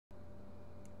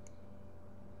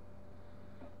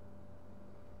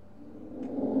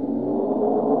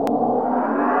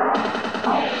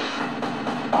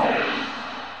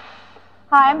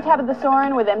Tabitha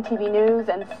Soren with MTV News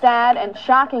and sad and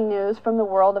shocking news from the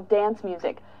world of dance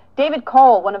music. David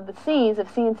Cole, one of the C's of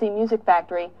CNC Music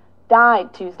Factory,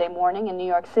 died Tuesday morning in New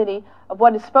York City of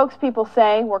what his spokespeople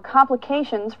say were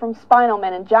complications from spinal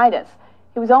meningitis.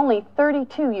 He was only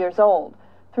 32 years old.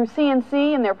 Through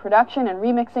CNC and their production and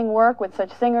remixing work with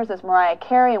such singers as Mariah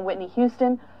Carey and Whitney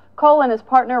Houston, Cole and his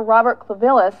partner Robert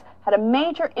Clavillis had a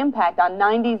major impact on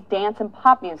 90s dance and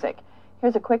pop music.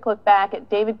 Here's a quick look back at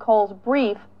David Cole's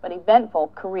brief but eventful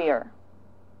career.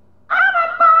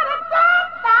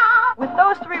 With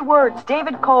those three words,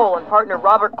 David Cole and partner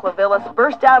Robert Clavillis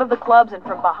burst out of the clubs and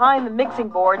from behind the mixing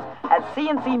boards at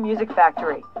CNC Music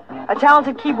Factory. A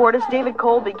talented keyboardist, David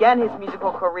Cole began his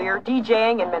musical career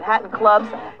DJing in Manhattan clubs,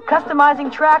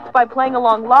 customizing tracks by playing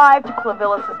along live to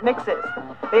Clavillis' mixes.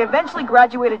 They eventually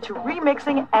graduated to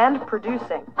remixing and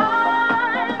producing.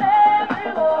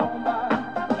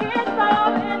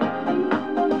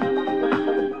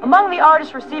 Among the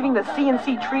artists receiving the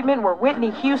CNC treatment were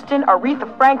Whitney Houston,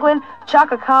 Aretha Franklin,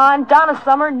 Chaka Khan, Donna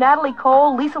Summer, Natalie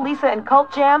Cole, Lisa and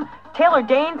Cult Jam, Taylor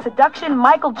Dayne, Seduction,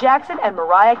 Michael Jackson, and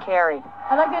Mariah Carey.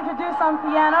 I'd like to introduce on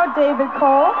piano David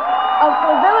Cole of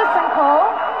Clavillis &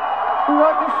 Cole, who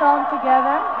wrote this song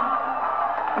together.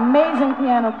 Amazing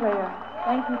piano player.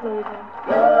 Thank you, David.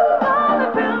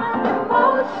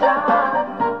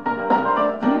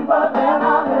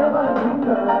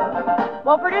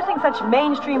 While producing such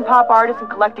mainstream pop artists and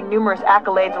collecting numerous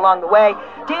accolades along the way,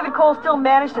 David Cole still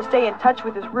managed to stay in touch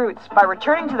with his roots by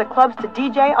returning to the clubs to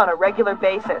DJ on a regular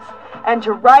basis and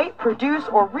to write, produce,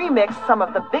 or remix some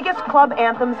of the biggest club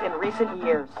anthems in recent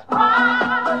years.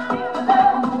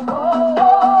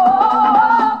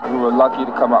 We were lucky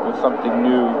to come out with something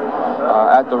new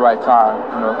at the right time,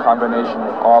 a combination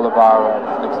of all of our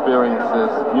experiences,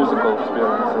 musical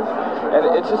experiences, and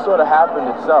it just sort of happened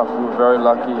itself. We were very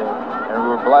lucky and we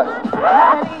were blessed.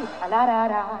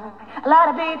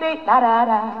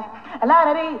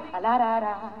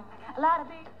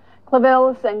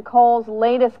 Clavillis and Cole's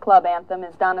latest club anthem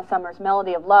is Donna Summer's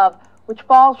Melody of Love, which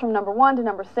falls from number 1 to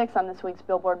number 6 on this week's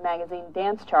Billboard magazine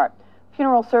dance chart.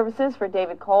 Funeral services for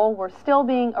David Cole were still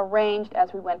being arranged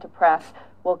as we went to press.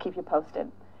 We'll keep you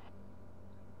posted.